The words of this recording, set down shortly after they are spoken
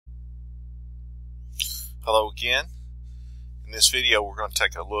Hello again. In this video we're going to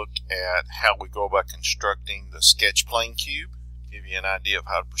take a look at how we go about constructing the sketch plane cube, give you an idea of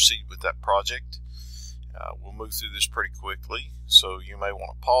how to proceed with that project. We'll move through this pretty quickly, so you may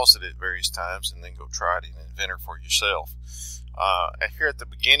want to pause it at various times and then go try it in Inventor for yourself. Here at the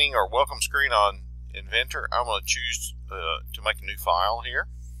beginning or welcome screen on Inventor, I'm going to choose to make a new file here.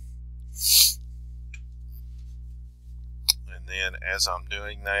 And then as I'm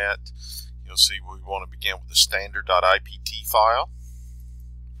doing that, you'll see we want to begin with the standard.ipt file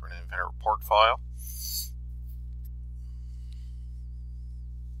for an Inventor report file.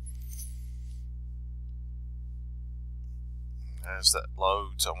 As that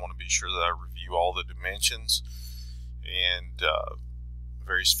loads, I want to be sure that I review all the dimensions and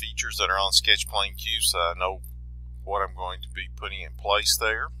various features that are on sketch plane cube so that I know what I'm going to be putting in place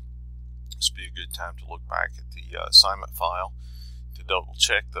there. This would be a good time to look back at the assignment file to double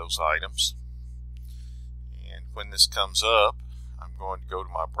check those items. And when this comes up, I'm going to go to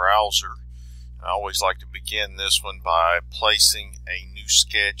my browser. I always like to begin this one by placing a new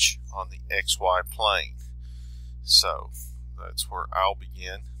sketch on the XY plane. So that's where I'll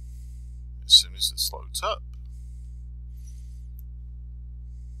begin as soon as this loads up.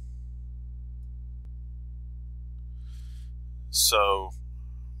 So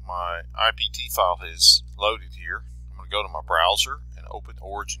my IPT file is loaded here. I'm going to go to my browser and open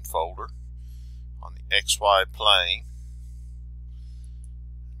Origin folder on the XY plane.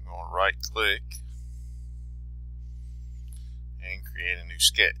 I'm going to right click and create a new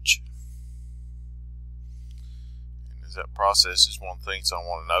sketch. And as that process is one of the things I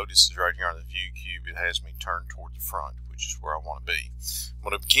want to notice is right here on the view cube it has me turned toward the front, which is where I want to be. I'm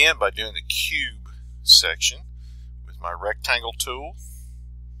going to begin by doing the cube section with my rectangle tool.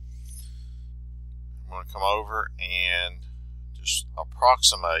 I'm going to come over and just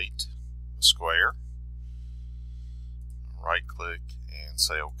approximate the square. Right click and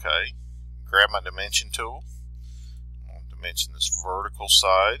say OK. Grab my dimension tool. I'm going to dimension this vertical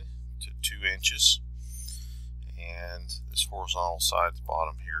side to 2 inches and this horizontal side at the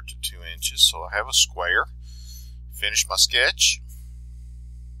bottom here to 2 inches. So I have a square. Finish my sketch.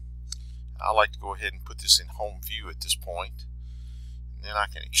 I like to go ahead and put this in home view at this point. And then I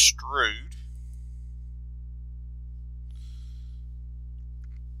can extrude.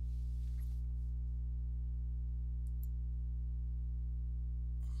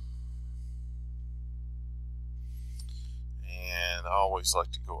 And I always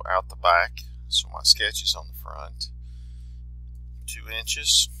like to go out the back, so my sketch is on the front. 2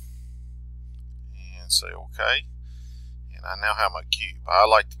 inches. And say OK. And I now have my cube. I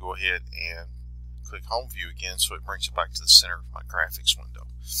like to go ahead and click home view again so it brings it back to the center of my graphics window.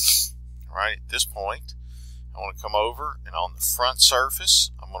 Alright, at this point I want to come over and on the front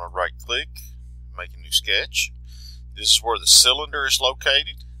surface I'm going to right click, make a new sketch. This is where the cylinder is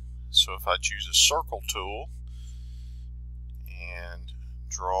located. So if I choose a circle tool and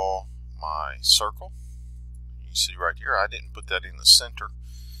draw my circle, you see right here I didn't put that in the center,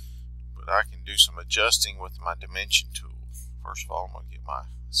 but I can do some adjusting with my dimension tool. First of all, I'm going to get my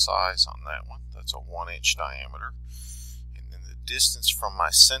size on that one. That's a 1-inch diameter. And then the distance from my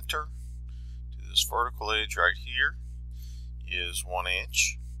center to this vertical edge right here is 1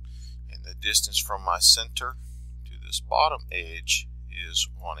 inch. And the distance from my center to this bottom edge is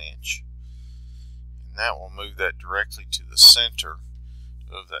 1 inch. And that will move that directly to the center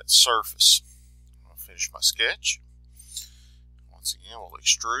of that surface. I'm going to finish my sketch. Once again, we'll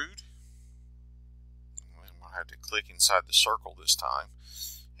extrude. I have to click inside the circle this time,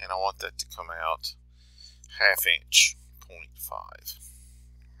 and I want that to come out 1/2 inch, 0.5.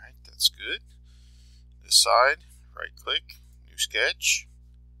 Alright, that's good. This side, right click, new sketch.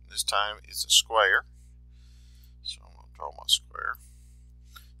 This time it's a square, so I'm going to draw my square.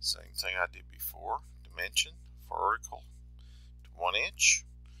 Same thing I did before, dimension, vertical to 1 inch,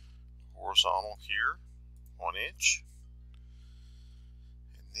 horizontal here, 1 inch,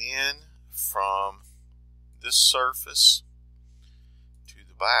 and then from this surface to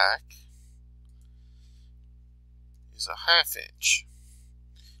the back is a 1/2 inch,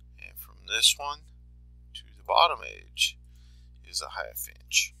 and from this one to the bottom edge is a 1/2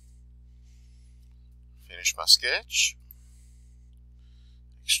 inch. Finish my sketch,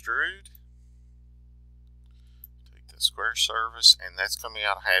 extrude, take that square surface, and that's coming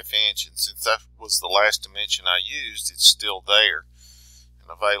out 1/2 inch, and since that was the last dimension I used, it's still there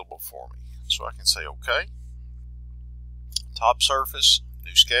and available for me. So I can say OK. Top surface,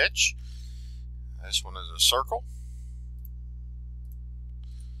 new sketch. This one is a circle.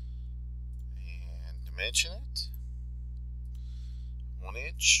 And dimension it. 1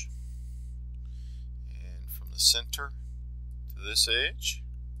 inch. And the center to this edge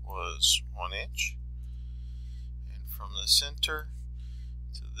was 1 inch, and from the center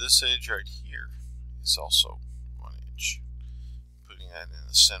to this edge right here is also 1 inch. Putting that in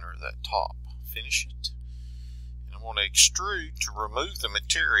the center of that top. Finish it. And I want to extrude to remove the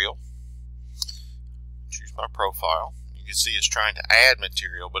material. Choose my profile. You can see it's trying to add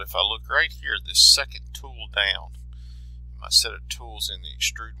material, but if I look right here, this second tool down, my set of tools in the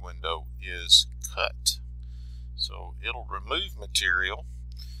extrude window is cut. So it'll remove material,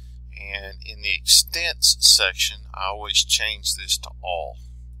 and in the extents section, I always change this to all.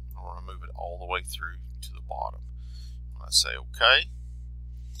 I'll remove it all the way through to the bottom. When I say OK,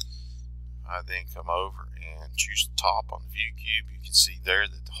 I then come over and choose the top on the view cube. You can see there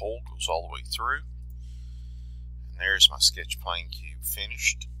that the hole goes all the way through. And there's my sketch plane cube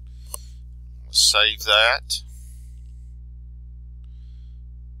finished. I'm going to save that.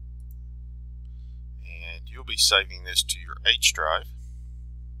 And you'll be saving this to your H drive.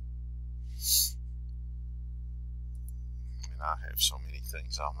 And I have so many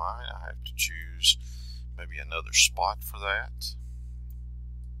things on mine, I have to choose maybe another spot for that.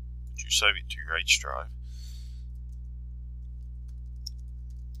 But you save it to your H drive.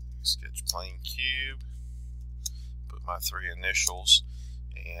 Sketch plane cube. Put my 3 initials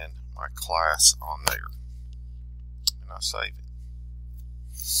and my class on there. And I save it.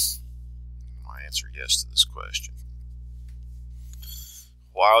 I answer yes to this question.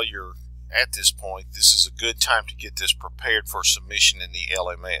 While you're at this point, this is a good time to get this prepared for submission in the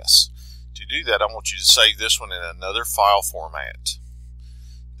LMS. To do that, I want you to save this one in another file format.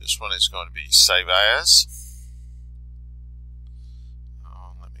 This one is going to be save as.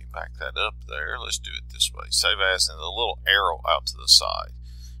 Let me back that up there. Let's do it this way. Save as, and the little arrow out to the side.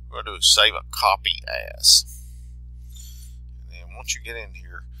 We're going to do save a copy as. And then once you get in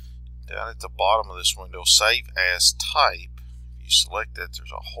here, down at the bottom of this window, save as type. If you select that,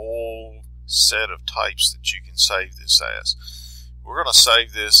 there's a whole set of types that you can save this as. We're going to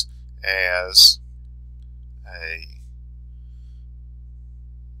save this as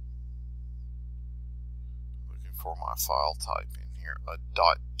looking for my file type in here, a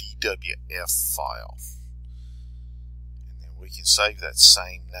 .dwf file. And then we can save that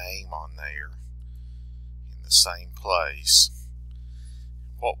same name on there in the same place.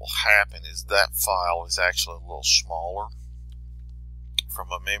 What will happen is that file is actually a little smaller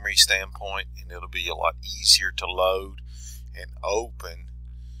from a memory standpoint, and it'll be a lot easier to load and open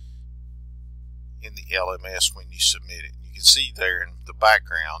in the LMS when you submit it. You can see there in the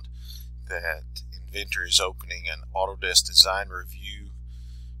background that Inventor is opening an Autodesk Design Review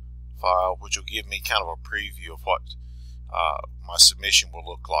file, which will give me kind of a preview of what my submission will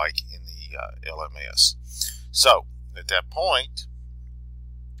look like in the LMS. So at that point,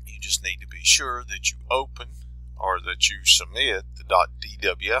 you just need to be sure that you open or that you submit the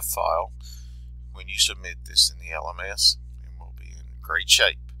 .dwf file when you submit this in the LMS, and we'll be in great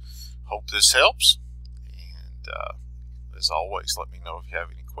shape. Hope this helps, and as always, let me know if you have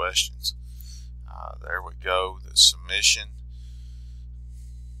any questions. There we go, the submission.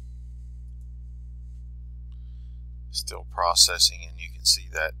 Still processing, and you can see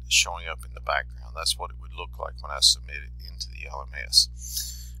that showing up in the background. That's what it would look like when I submit it into the LMS.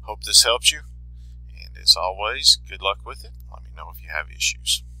 Hope this helps you, and as always, good luck with it. Let me know if you have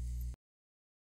issues.